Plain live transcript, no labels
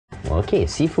Okay,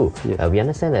 Sifu, Yes. we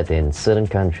understand that in certain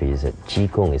countries that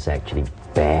Qigong is actually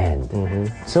banned.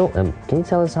 So can you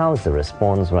tell us how is the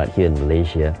response right here in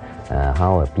Malaysia?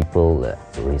 How are people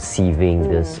receiving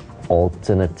this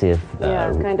alternative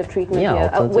kind of treatment,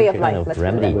 alternative way of kind life, let's put it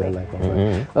remedy?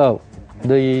 that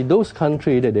way. Those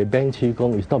countries that they ban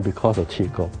Qigong is not because of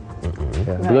Qigong.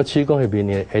 Because Qigong has been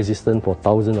in existence for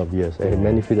thousands of years and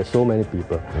benefited so many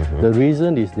people. The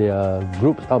reason is there are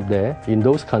groups up there in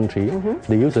those countries,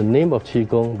 they use the name of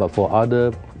Qigong but for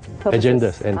other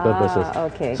agendas and purposes.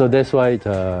 Okay. So that's why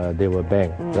they were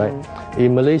banned, right?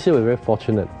 In Malaysia, we're very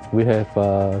fortunate. We have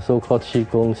so-called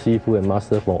Qigong, Sifu and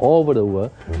Master from all over the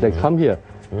world that come here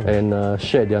and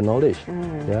share their knowledge.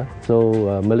 Yeah. So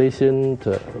Malaysians,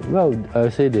 well, I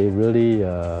would say they really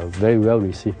very well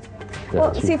received.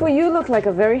 Well, Sifu, you look like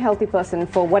a very healthy person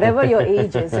for whatever your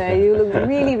age is. You look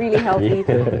really, really healthy.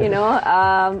 You know,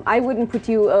 I wouldn't put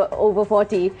you over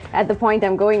 40 at the point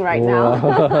I'm going right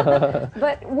now.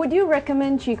 But would you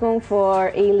recommend Qigong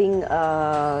for ailing,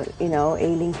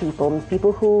 ailing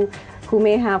people who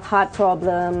may have heart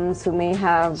problems, who may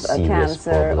have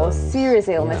cancer or serious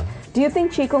ailments? Do you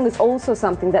think Qigong is also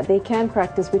something that they can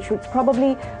practice, which would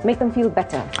probably make them feel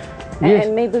better? Yes.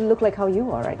 And maybe look like how you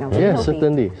are right now. Yes,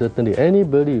 certainly.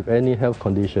 Anybody with any health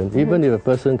condition, even if a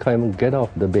person can't even get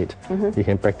off the bed, he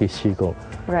can practice Qigong.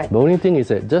 Right. The only thing is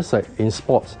that just like in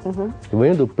sports,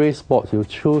 when you play sports, you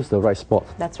choose the right sport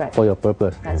for your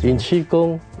purpose. In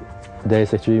Qigong,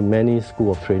 there's actually many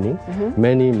schools of training,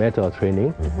 many method of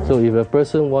training. So if a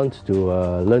person wants to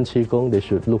learn Qigong, they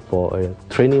should look for a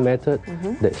training method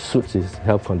that suits his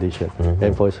health condition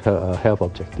and for his health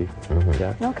objective.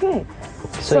 Okay.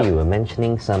 So you were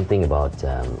mentioning something about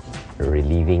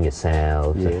relieving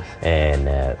yourself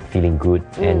and feeling good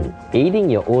and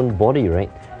aiding your own body, right?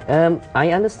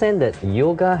 I understand that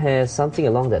yoga has something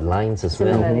along that lines as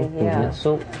well.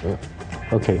 So,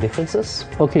 differences?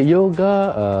 Okay,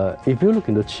 yoga, if you look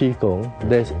into Qigong,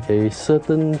 there's a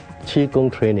certain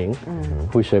Qigong training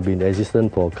which has been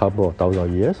existent for a couple of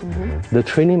thousand years. The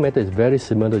training method is very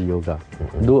similar to yoga.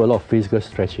 Do a lot of physical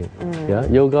stretching.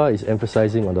 Yoga is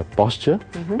emphasizing on the posture.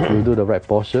 You do the right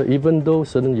posture, even though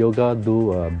certain yoga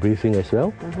do breathing as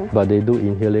well, but they do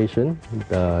inhalation.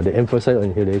 They emphasize on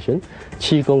inhalation.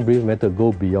 Qigong breathing method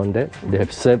go beyond that.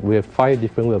 We have 5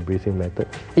 different way of breathing method,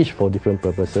 each for different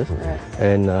purposes.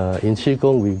 And in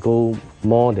Qigong, we go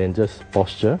more than just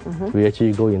posture. We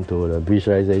actually go into the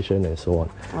visualization and so on.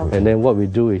 And then what we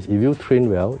do is, if you train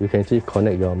well, you can actually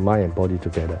connect your mind and body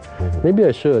together. Maybe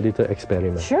I'll show a little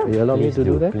experiment. Sure. You allow me to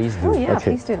do that? Please do. Oh yeah,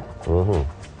 Okay. please do.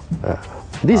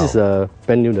 This is a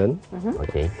pendulum.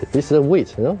 Okay. This is a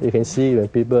weight. You can see when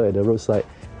people at the roadside,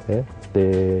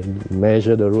 they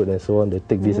measure the road and so on. They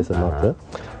take this as a marker.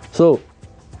 So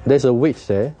there's a weight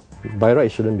there. By right,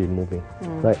 it shouldn't be moving,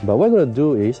 right? But what I'm going to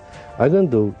do is, I'm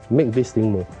going to make this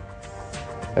thing move.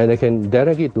 And I can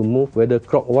direct it to move whether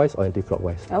clockwise or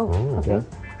anti-clockwise. Oh, okay.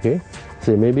 Okay?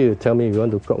 So maybe you tell me if you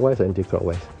want to clockwise or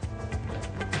anti-clockwise.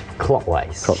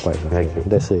 Clockwise. Clockwise, okay.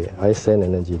 That's it. I send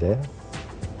energy there.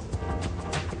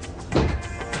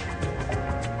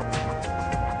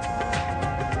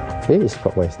 Okay, it's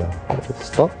clockwise now.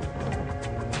 Stop.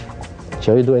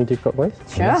 Shall we do anti-clockwise?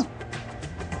 Sure. Yes.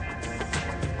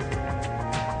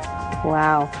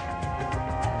 Wow.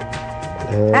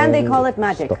 And they call it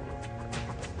magic. Stop.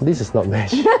 This is not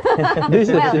magic. This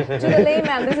to the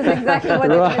layman, this is exactly what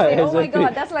they're going to say. Oh my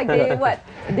God, that's like David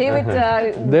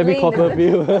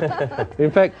Copperfield. In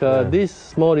fact, this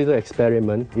small little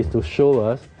experiment is to show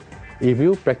us, if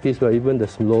you practice well, even the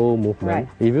slow movement,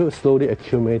 if you slowly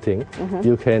accumulating,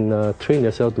 you can train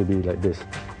yourself to be like this.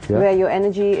 Where your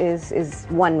energy is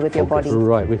one with your body.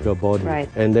 Right, with your body. Right.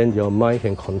 And then your mind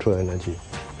can control energy.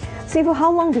 Sifu,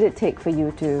 how long did it take for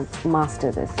you to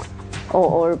master this?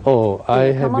 Or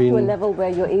I come up to a level where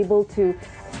you're able to,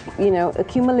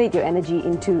 accumulate your energy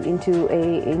into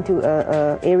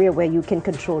a area where you can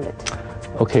control it?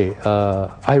 Okay,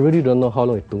 I really don't know how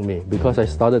long it took me because I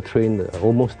started training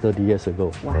almost 30 years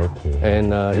ago. Wow. Okay.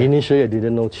 And initially I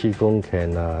didn't know Qigong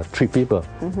can treat people.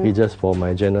 It's just for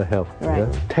my general health. Right.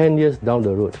 10 years down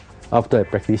the road, after I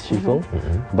practiced Qigong,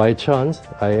 by chance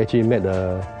I actually met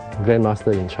a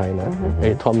grandmaster in China and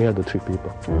he taught me how to treat people.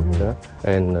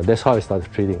 And that's how I started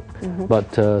treating.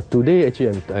 But today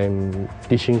actually I'm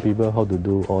teaching people how to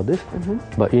do all this.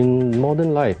 But in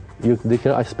modern life, they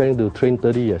cannot expect to train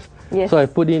 30 years. Yes. So I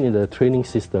put in the training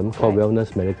system called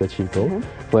Wellness Medical Qigong,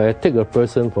 where I take a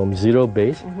person from zero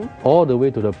base all the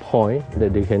way to the point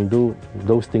that they can do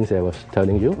those things I was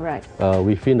telling you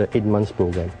within the 8 months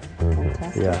program.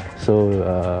 Fantastic. Yeah, so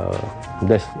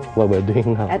that's what we're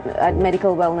doing now. At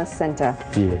Medical Wellness Center.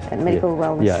 Yes. At Medical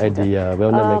Wellness Yeah, Center. at the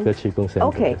Wellness Medical Qigong Center.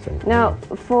 Okay. Now,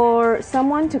 for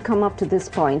someone to come up to this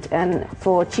point, and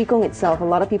for Qigong itself, a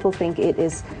lot of people think it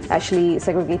is actually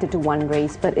segregated to one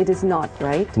race, but it is not,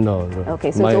 right? No, no.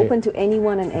 Okay, so it's open to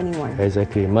anyone and anyone.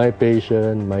 Exactly. My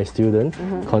patient, my student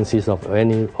consists of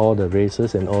all the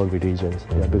races and all religions.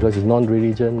 Yeah, because it's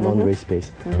non-religion, non-race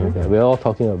based. Yeah, we're all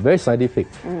talking about very scientific.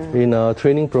 In our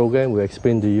training program, we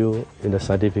explain to you in a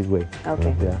scientific way.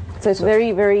 Okay. Yeah. So it's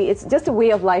it's just a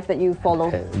way of life that you follow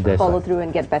right. through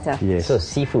and get better. Yes. So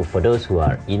Sifu, for those who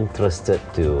are interested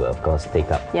to, of course,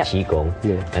 take up Qigong,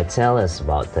 tell us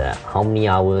about how many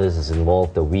hours is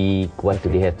involved a week, what do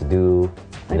they have to do?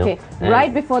 Okay,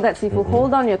 right before that, Sifu,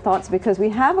 hold on your thoughts because we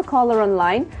have a caller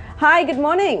online. Hi, good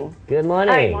morning. Good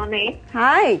morning. Hi, morning.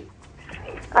 Hi.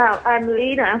 I'm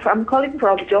Lena. I'm calling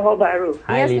from Johor Bahru.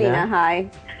 Hi, Yes, Lina. Lina, hi.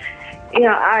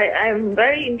 Yeah, I'm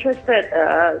very interested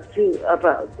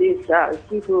about this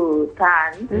Sifu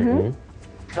Tan.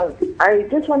 I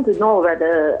just want to know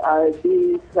whether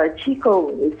this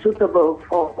Qigong is suitable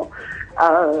for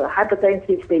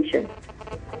hypertensive patients.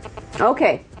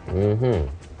 Okay.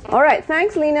 All right,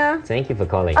 thanks, Lena. Thank you for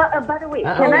calling. By the way,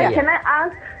 can I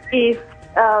ask if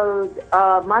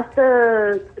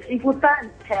Master Sifu Tan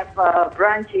have a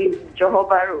branch in Johor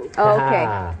Bahru? Okay.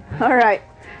 All right.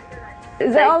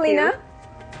 Is that all, Lena?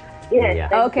 Yes.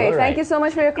 Yeah. Okay, All thank right. you so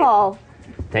much for your call.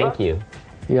 Thank you.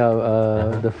 Yeah,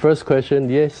 the first question,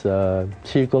 yes,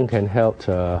 Qigong can help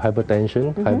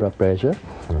hypertension, high blood pressure.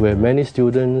 We have many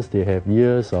students, they have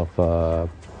years of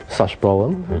such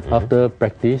problem. After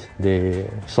practice, they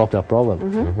solve their problem.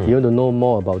 You want to know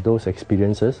more about those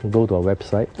experiences, go to our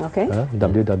website,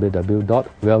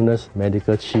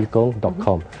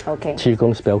 www.wellnessmedicalqigong.com. Okay.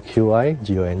 Qigong spelled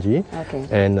Qigong. Okay.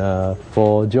 And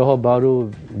for Johor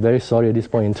Bahru, very sorry at this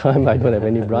point in time, I don't have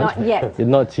any branch. Not yet.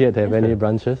 Not yet have any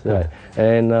branches. Right.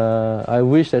 And I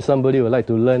wish that somebody would like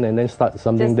to learn and then start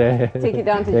something Just there. take it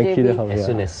down to Then keep it JB. up, As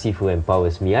soon as Sifu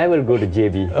empowers me, I will go to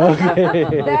JB.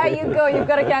 There you go. You've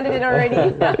got a candidate already.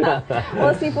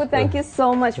 Well, Sifu, thank you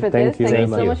so much for Thank this. you Thank you very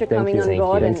so much. much for Thank coming you. on Thank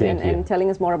board you. and, Thank and telling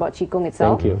us more about Qigong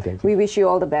itself. Thank you. We wish you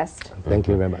all the best. Thank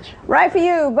you very much. Right for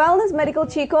you, Wellness Medical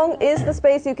Qigong is the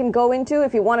space you can go into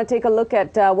if you want to take a look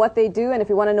at what they do and if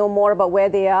you want to know more about where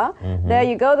they are. There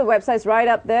you go. The website's right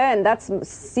up there, and that's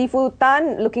Sifu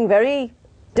Tan, looking very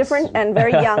different and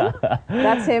very young.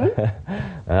 That's him.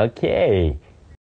 Okay.